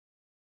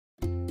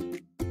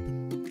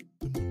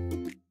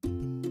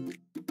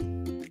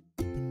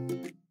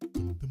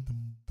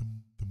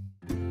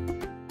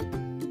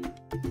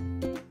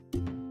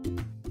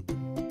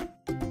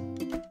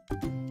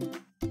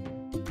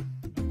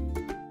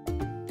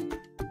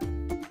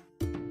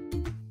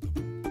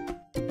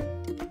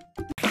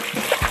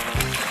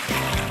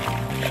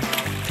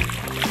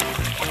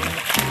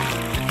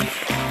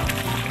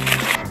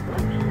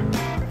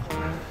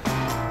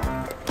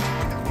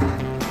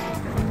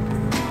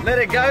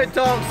Better go,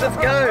 dogs, let's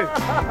go.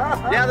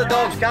 The other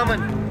dog's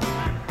coming.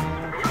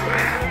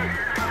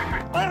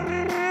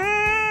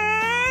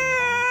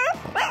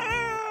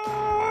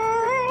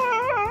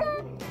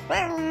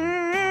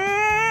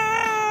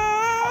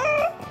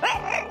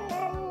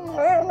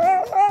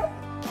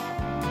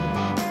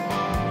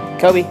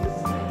 Kobe.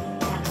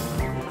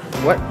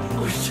 What?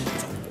 Oh shit.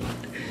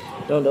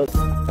 Don't.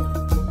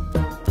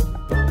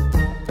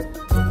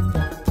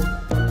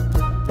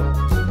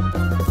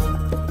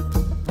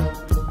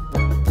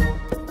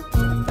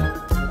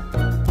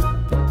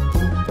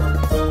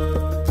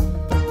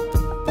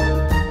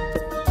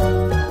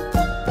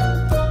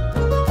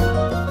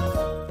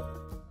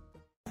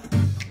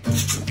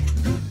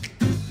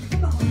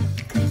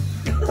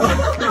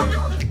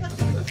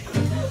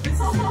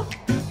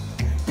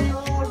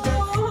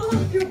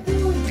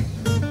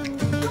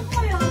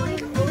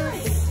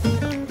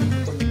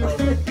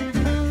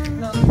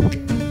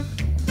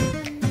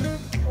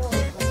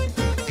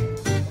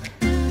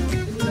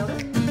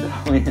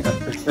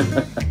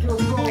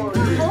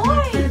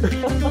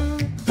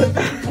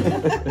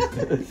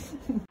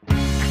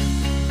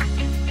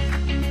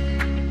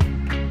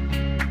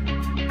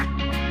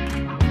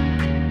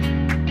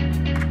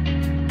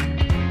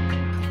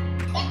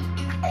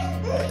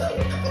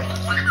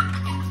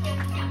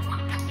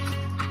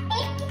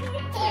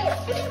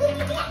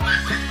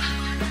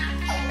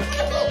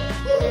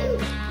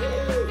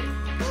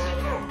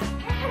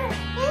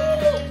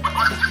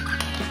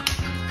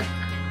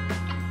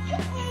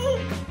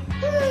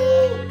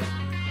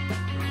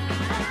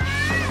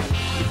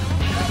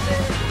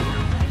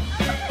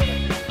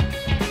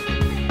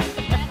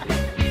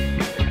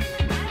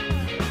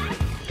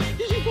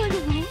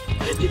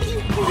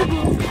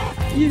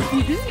 Yes,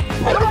 you did.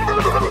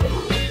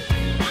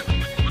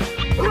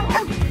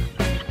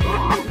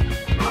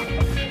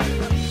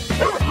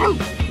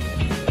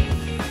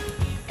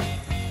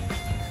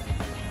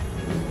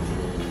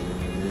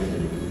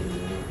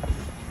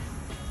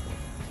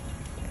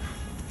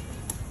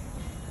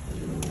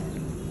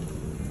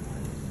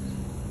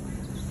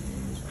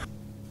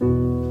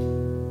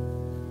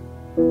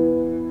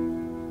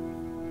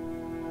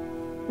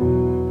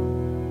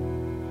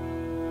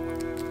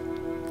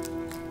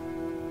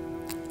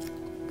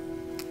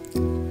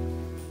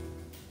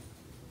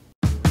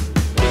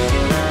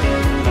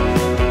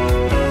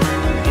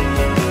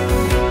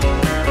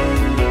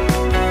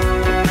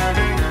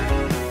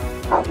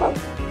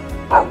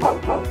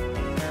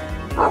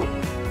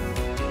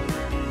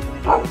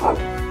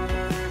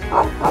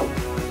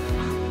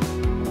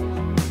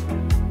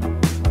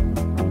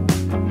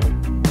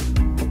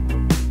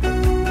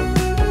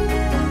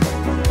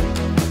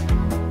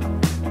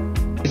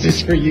 Is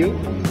this for you?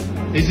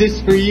 Is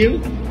this for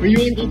you? Are you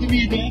able to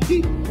be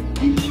adopted?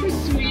 You are,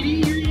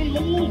 sweetie. You're at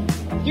home.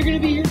 You're gonna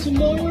be here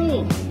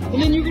tomorrow,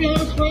 and then you're gonna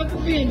have a forever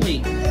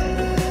family.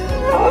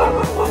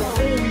 Oh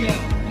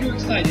yeah, you're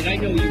excited. I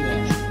know you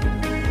are.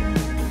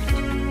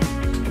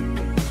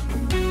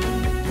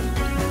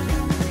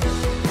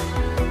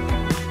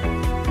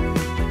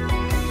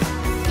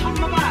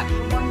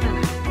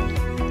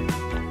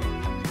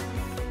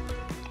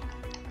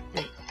 I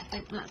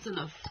think that's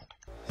enough.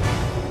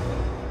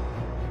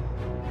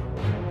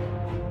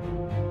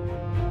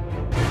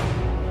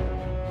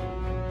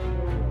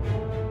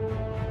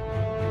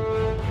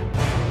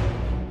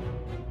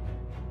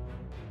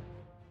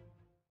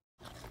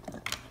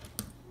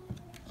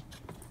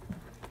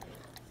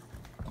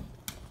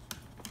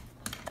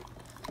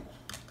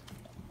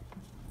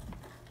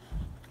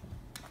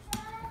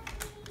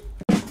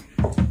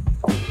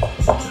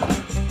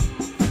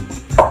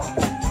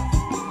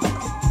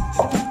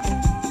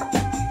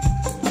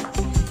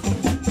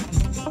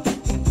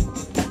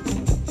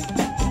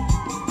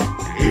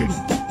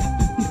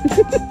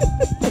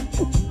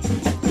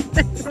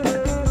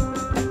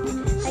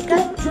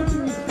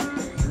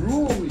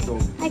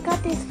 I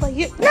got this for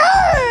you. No!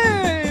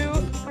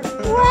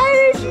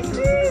 Why did you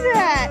do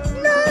that?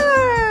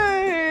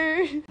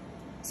 No!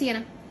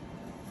 Sienna.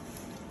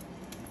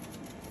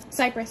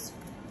 Cypress.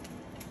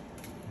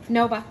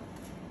 Nova.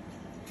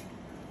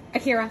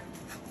 Akira.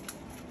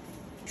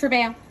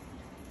 Trebeo.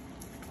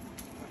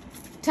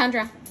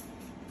 Tundra.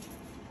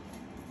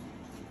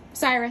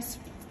 Cyrus.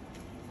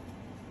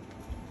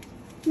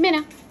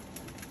 Minna.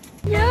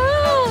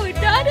 No,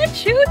 not a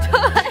chew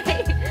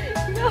toy.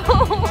 No.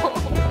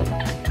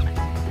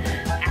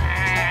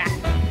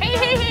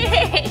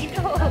 Hey,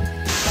 no.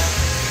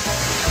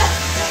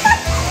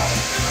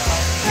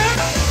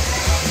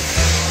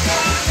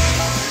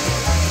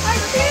 I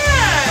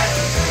can't.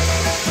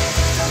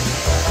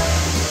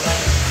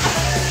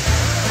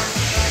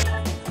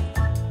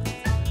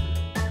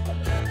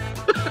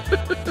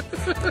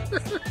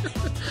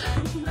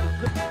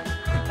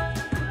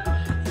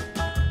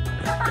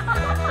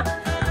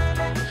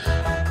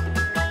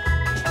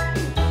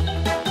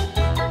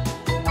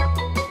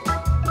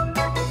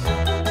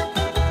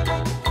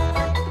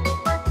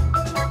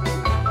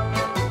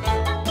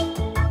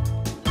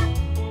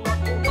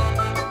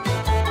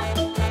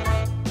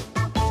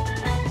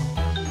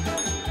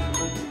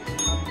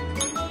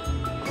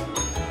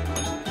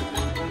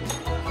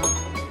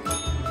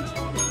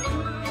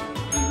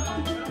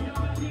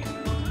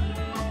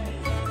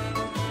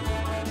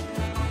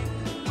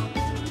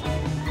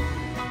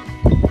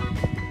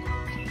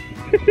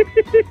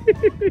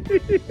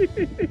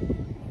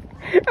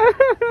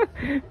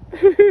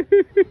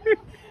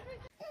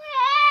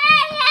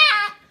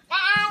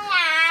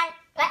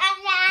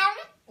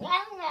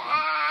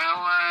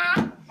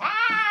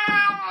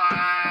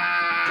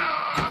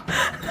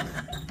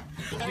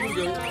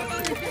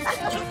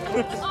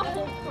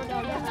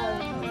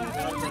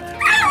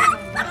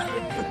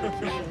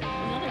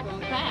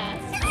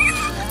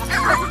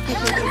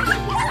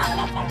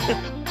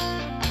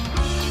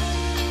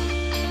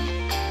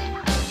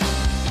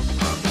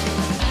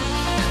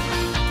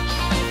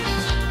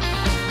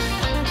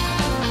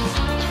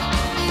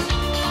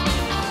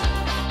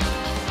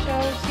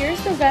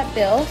 Here's the vet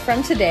bill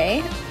from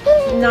today.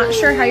 Not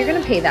sure how you're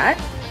gonna pay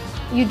that.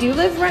 You do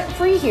live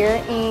rent-free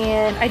here,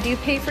 and I do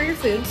pay for your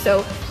food,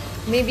 so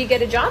maybe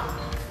get a job?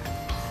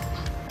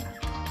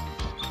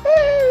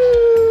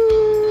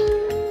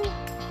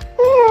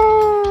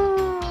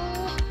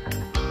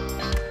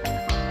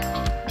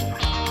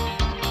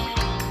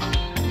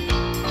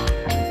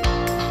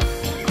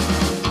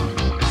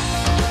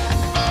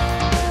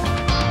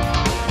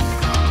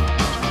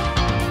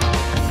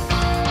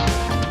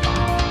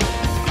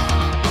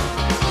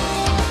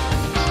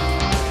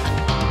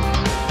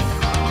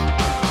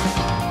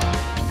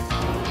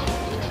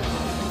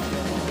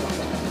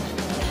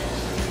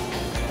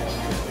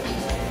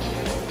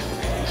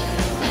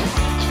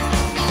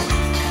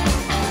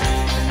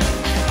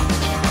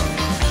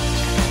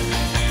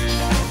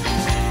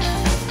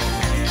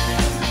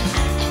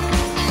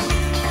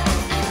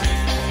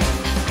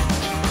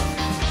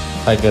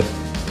 Hi, good.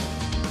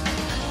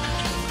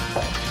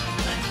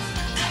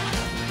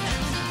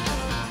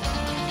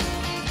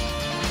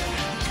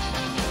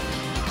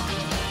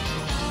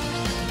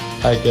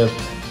 Hi, good.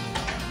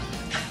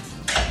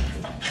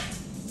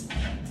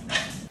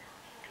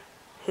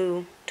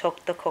 Who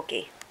took the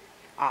cookie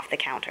off the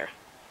counter?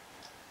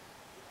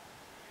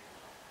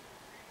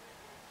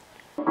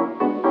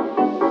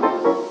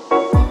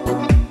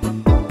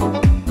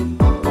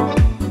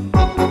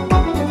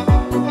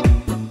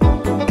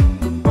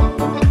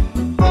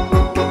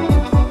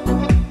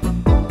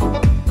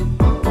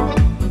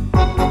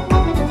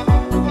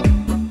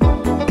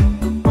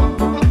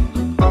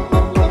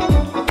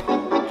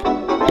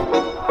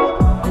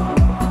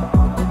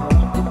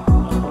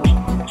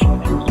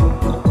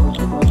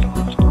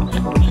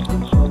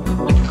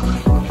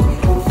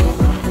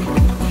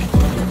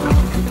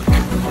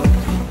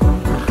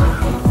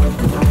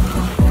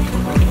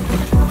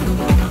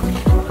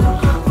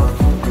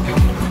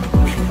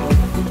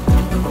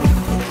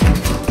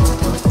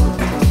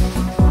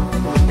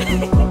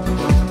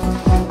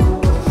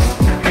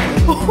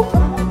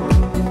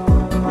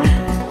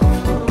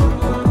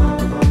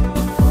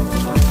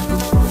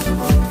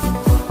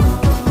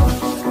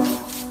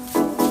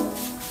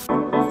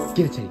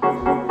 Give it to me.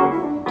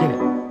 Give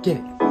it. Give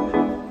it.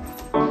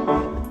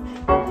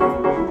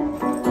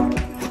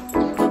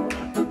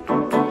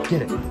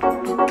 Get it.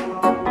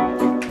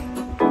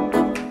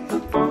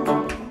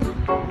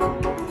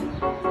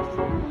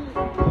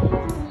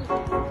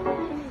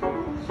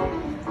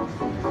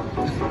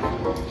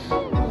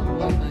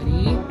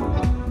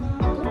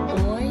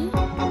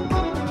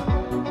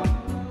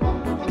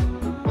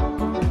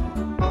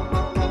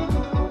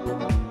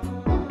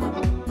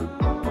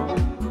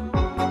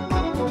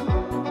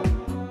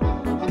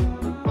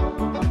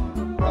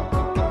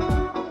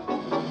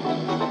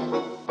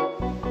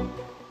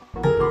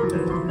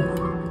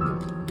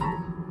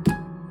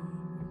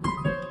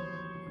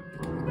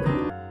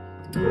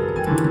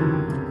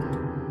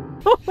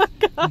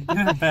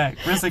 Get it back.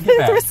 Rissa, get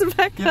back. Rissa,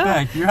 back get up.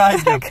 back. Your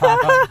eyes gonna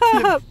pop up.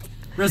 out.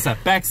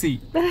 Rissa, back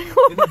seat. Get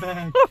it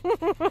back.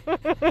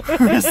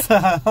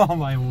 Rissa, oh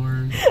my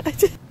word.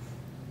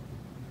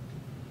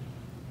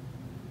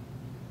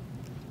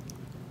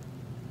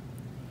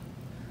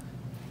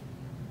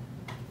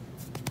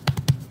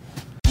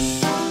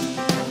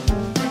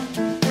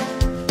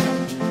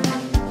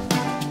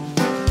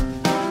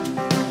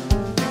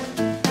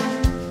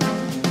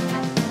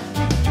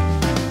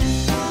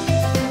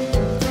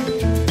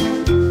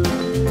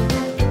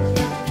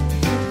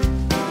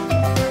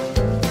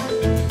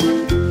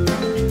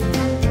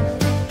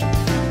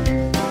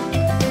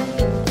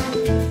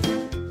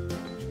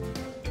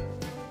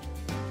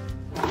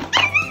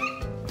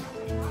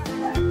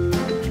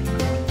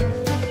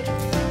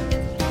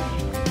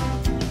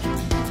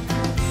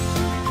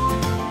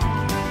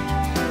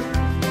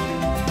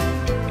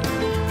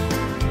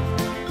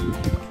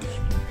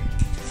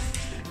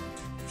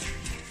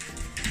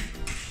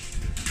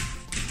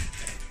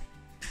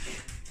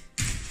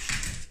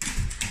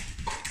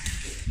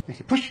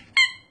 AC push.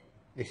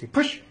 AC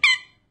push.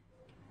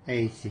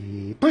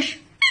 AC push.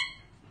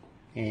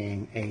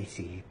 And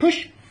AC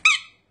push.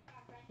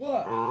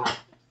 What?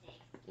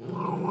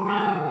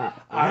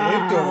 I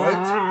didn't do it.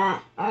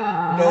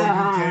 No,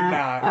 you did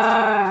not.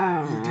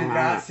 You did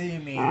not see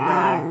me.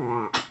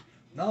 No.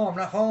 No, I'm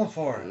not falling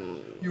for it.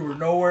 You were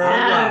nowhere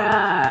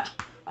around.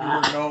 You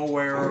were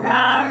nowhere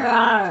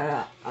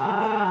around.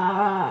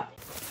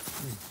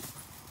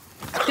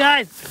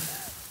 Guys!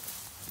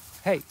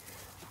 Hey.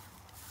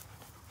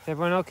 Is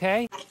everyone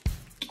okay?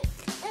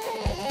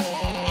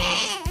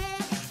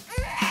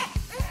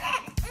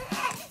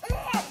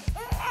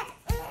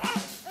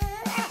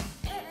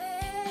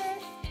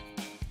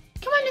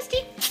 Come on,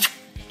 Misty.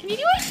 Can you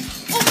do it?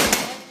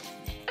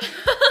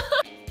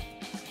 Oh.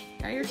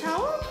 Got your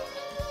towel?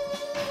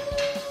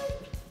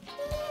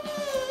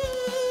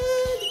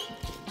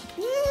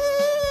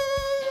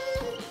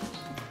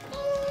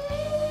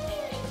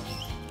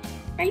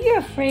 Are you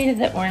afraid of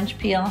the orange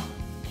peel?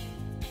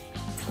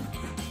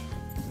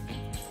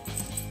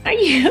 Are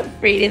you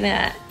afraid of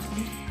that?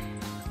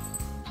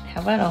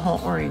 How about a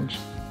whole orange?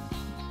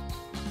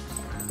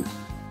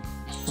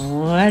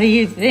 What do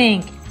you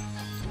think?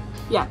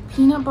 Yeah,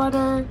 peanut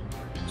butter,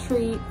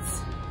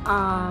 treats.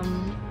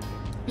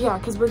 Yeah,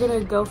 because we're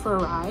gonna go for a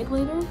ride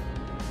later.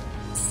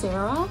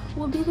 Sarah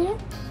will be there.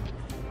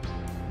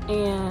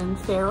 And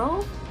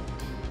Farrell.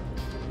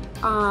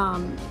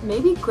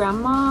 Maybe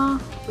Grandma,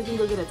 we can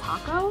go get a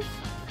taco.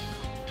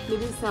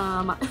 Maybe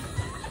some...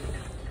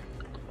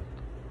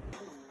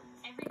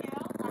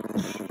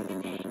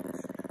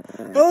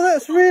 Oh,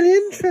 that's really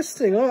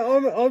interesting.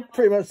 I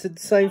pretty much did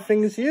the same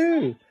thing as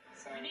you.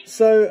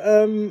 So,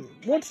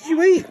 what did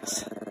you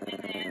eat?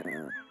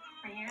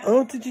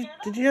 Oh, did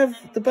you have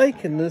the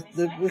bacon,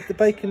 with the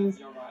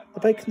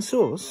bacon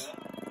sauce?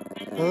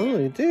 Oh,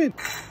 you did.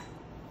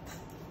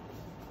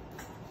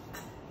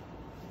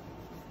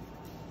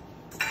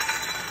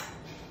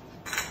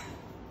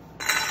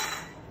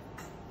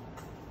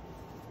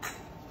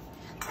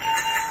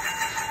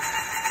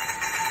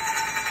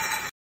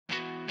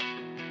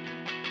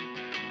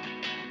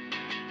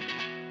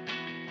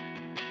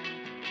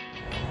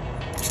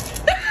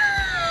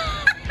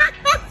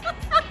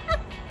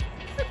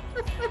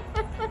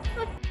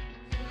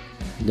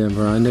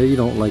 Denver, I know you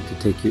don't like to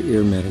take your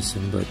ear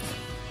medicine, but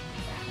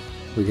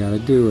we gotta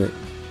do it.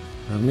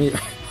 Come here.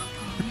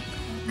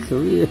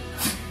 Come here.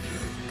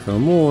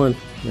 Come on.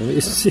 Let me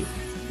see.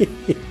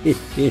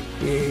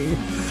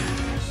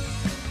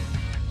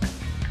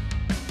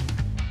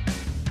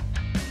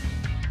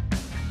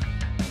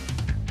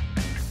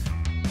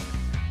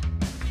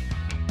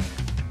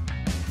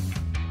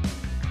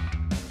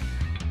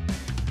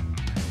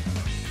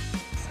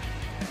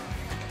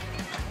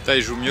 Putain,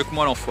 il joue mieux que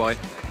moi l'enfoiré.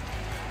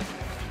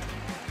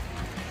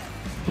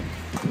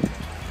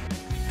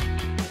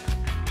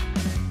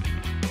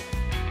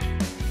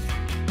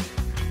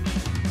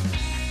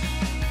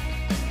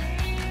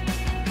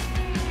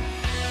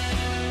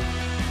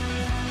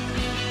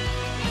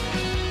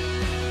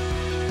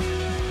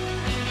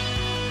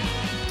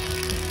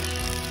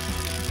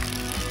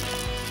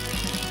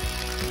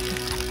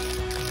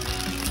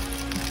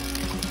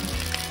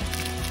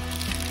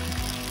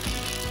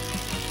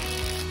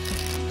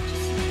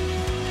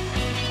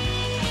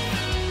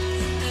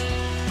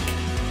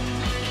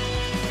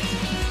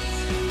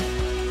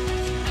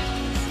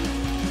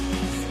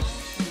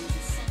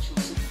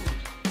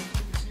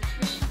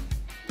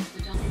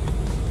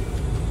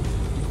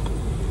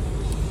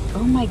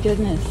 Oh my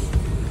goodness.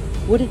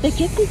 What did they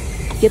get there?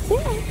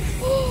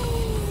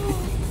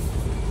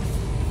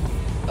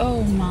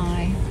 Oh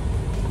my.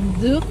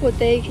 Look what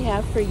they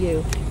have for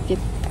you.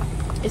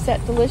 Is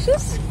that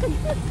delicious?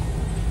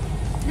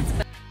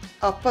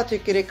 Appa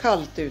tycker det är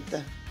kallt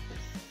ute.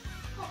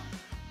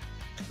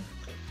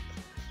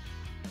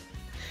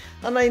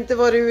 Han har inte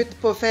varit ute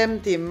på 5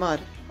 timmar.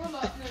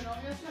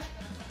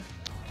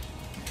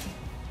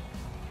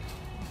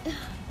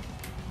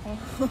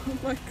 Oh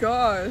my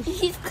gosh.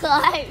 He's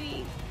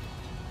climbing.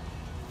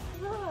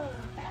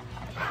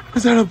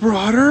 Is that a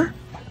broader?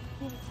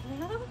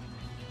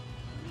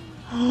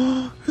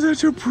 Is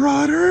that your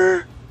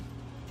broader?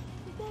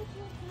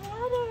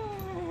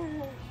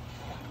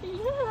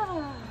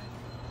 Yeah.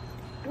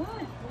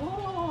 Good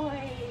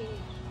boy.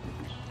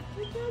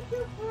 Is that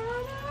your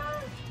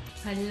brother?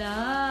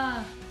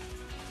 Hala.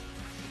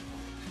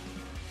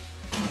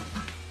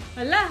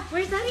 Hala,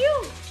 where's that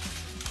you?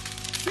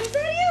 Where's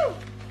that you?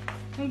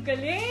 Ang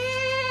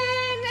galing!